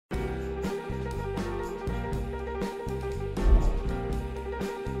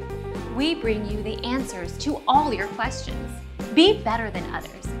we bring you the answers to all your questions. Be better than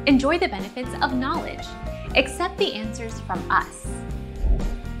others. Enjoy the benefits of knowledge. Accept the answers from us.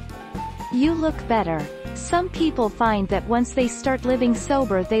 You look better. Some people find that once they start living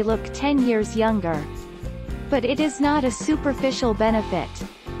sober they look 10 years younger. But it is not a superficial benefit.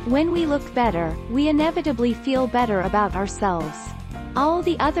 When we look better, we inevitably feel better about ourselves. All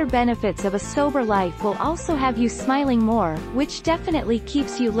the other benefits of a sober life will also have you smiling more, which definitely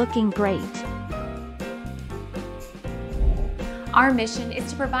keeps you looking great. Our mission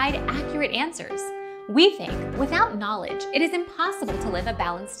is to provide accurate answers. We think without knowledge, it is impossible to live a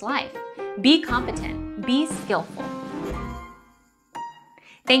balanced life. Be competent, be skillful.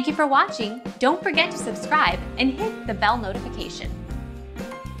 Thank you for watching. Don't forget to subscribe and hit the bell notification.